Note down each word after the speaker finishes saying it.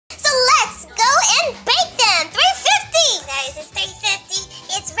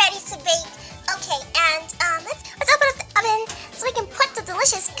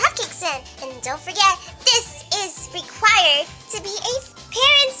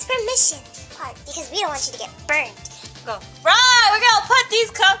ignition part because we don't want you to get burned. Go. Right, we're gonna put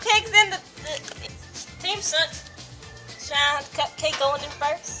these cupcakes in the Team Sunshine cupcake going in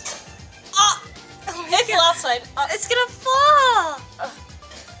first. Oh, it's outside. It's gonna fall.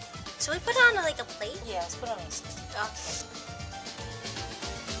 Should we put it on like a plate? Yeah, let's put it on this. Okay.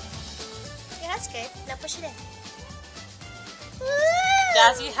 Yeah, that's good. Now push it in.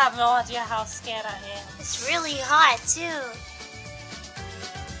 Guys, you have no idea how scared I am. It's really hot too.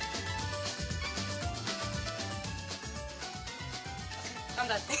 I'm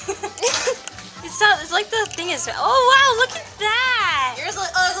done. It's like the thing is. Oh wow! Look at that. Yours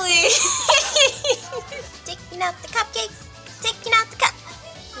look ugly. Taking out the cupcakes. Taking out the cup.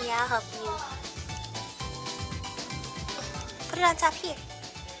 Yeah, I'll help you. Put it on top here.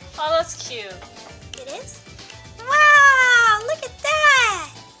 Oh, that's cute. It is? Wow! Look at that!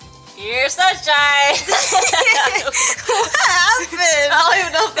 Your sunshine. What happened? I don't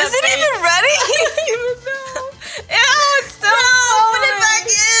even know if Is it even ready? I don't even know. Ew, it's still put it back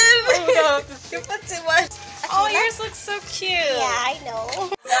in. Oh no, You put too much. oh, Okay, yours looks so cute. yeah, I know.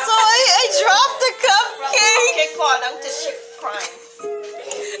 So I dropped the cupcake. Cupcake fall down to shit crying.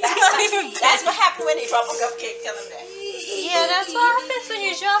 That's what happened when they drop a cupcake. Tell them that. Yeah, that's what happens when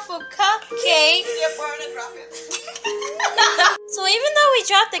you drop a cupcake. They're burning, drop it. So even though we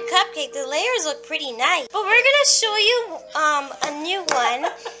dropped the cupcake, the layers look pretty nice. But we're gonna show you a new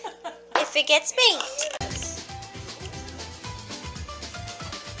one if it gets baked.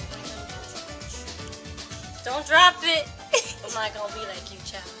 Don't drop it. I'm not gonna be like you,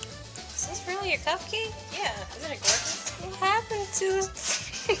 child. Is this really your cupcake? Yeah, isn't it gorgeous? What happened to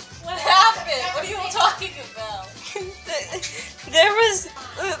What happened? What are you talking about? There was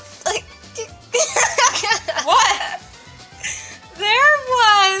like What? there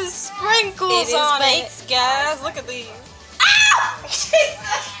was sprinkles It is on baked, guys. Look at these. Ah!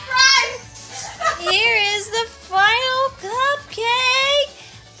 Jesus Christ! Here is the final cupcake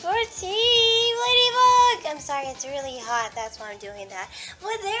for Team Ladybug. I'm sorry, it's really hot. That's why I'm doing that.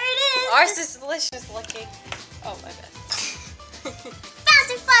 But there it is. Ours is delicious looking. Oh, my bad.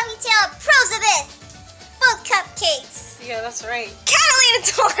 Bouncing Floppy Tail pros of this. Both cupcakes. Yeah, that's right. Catalina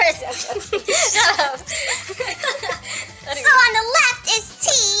Taurus. Shut up. Anyway. So on the left is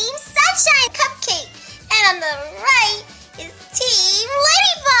Team Sunshine Cupcake. And on the right is Team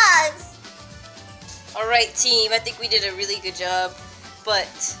Ladybugs. Alright, team. I think we did a really good job. But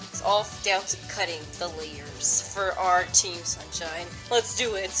it's all down to cutting the layers for our Team Sunshine. Let's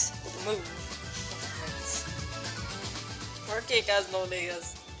do it. Move. Our cake has no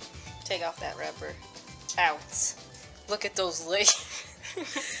layers. Take off that wrapper. Out. Look at those layers.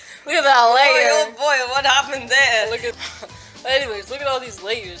 Look at that layer. Oh boy, what happened there? Look at. Anyways, look at all these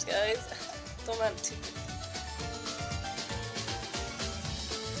layers, guys. Don't matter too.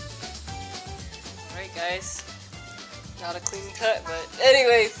 Alright, guys. Not a clean cut, but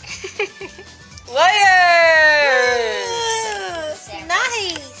anyways. Layers! Ooh,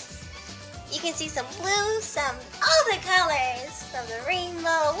 nice. You can see some blue, some all the colors of the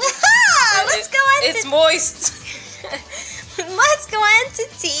rainbow. Let's go on It's moist. Let's go on to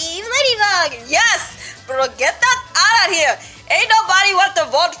Team Ladybug. Yes, bro, get that out of here. Ain't nobody want to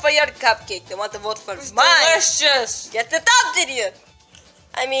vote for your cupcake. They want to vote for mine. Delicious. Get it out of here.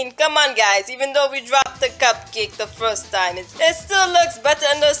 I mean, come on, guys. Even though we dropped the cupcake the first time, it still looks better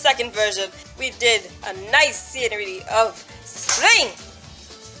in the second version. We did a nice scenery of spring.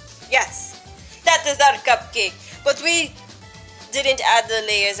 Yes, that is our cupcake. But we didn't add the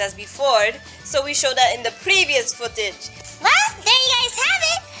layers as before, so we showed that in the previous footage. Well, there you guys have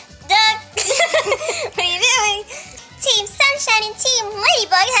it. What are you doing? Team Sunshine and Team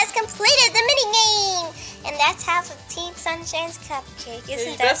Ladybug has completed the mini game. And that's half of Team Sunshine's cupcake.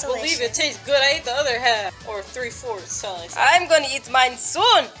 Isn't You that best delicious? believe it tastes good. I ate the other half. Or 3/4, sorry. I'm gonna eat mine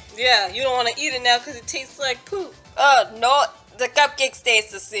soon. Yeah, you don't want to eat it now because it tastes like poop. No, the cupcakes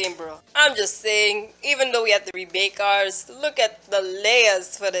taste the same, bro. I'm just saying, even though we have to rebake ours, look at the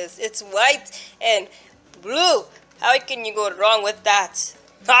layers for this. It's white and blue. How can you go wrong with that?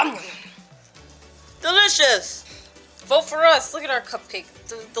 Delicious. Vote for us. Look at our cupcake.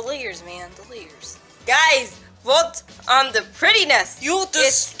 The layers, man. The layers. Guys, vote on the prettiness. You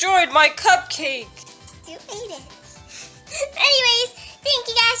destroyed my cupcake. You ate it. Anyways, thank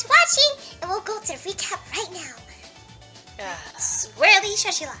you guys for watching. And we'll go to the recap right now. Yeah. Swirly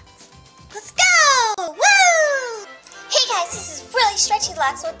Stretchy Locks. Let's go! Woo! Hey guys, this is Really Stretchy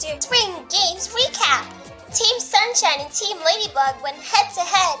Locks with your Spring Games recap. Team Sunshine and Team Ladybug went head to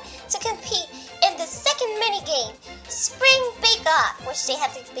head to compete In the second mini-game, Spring Bake Off, which they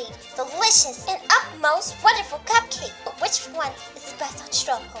had to bake delicious and utmost wonderful cupcake. But which one is the best on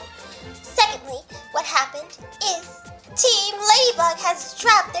Stronghold? Secondly, what happened is Team Ladybug has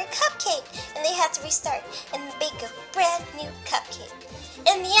dropped their cupcake and they had to restart and bake a brand new cupcake.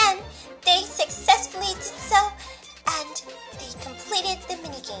 In the end, they successfully did so and they completed the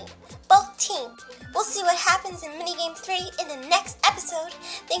minigame. Both teams. We'll see what happens in minigame 3 in the next episode.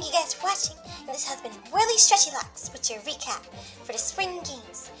 Thank you guys for watching. And this has been Really Stretchy Locks with your recap for the spring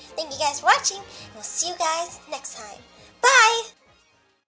games. Thank you guys for watching and we'll see you guys next time. Bye!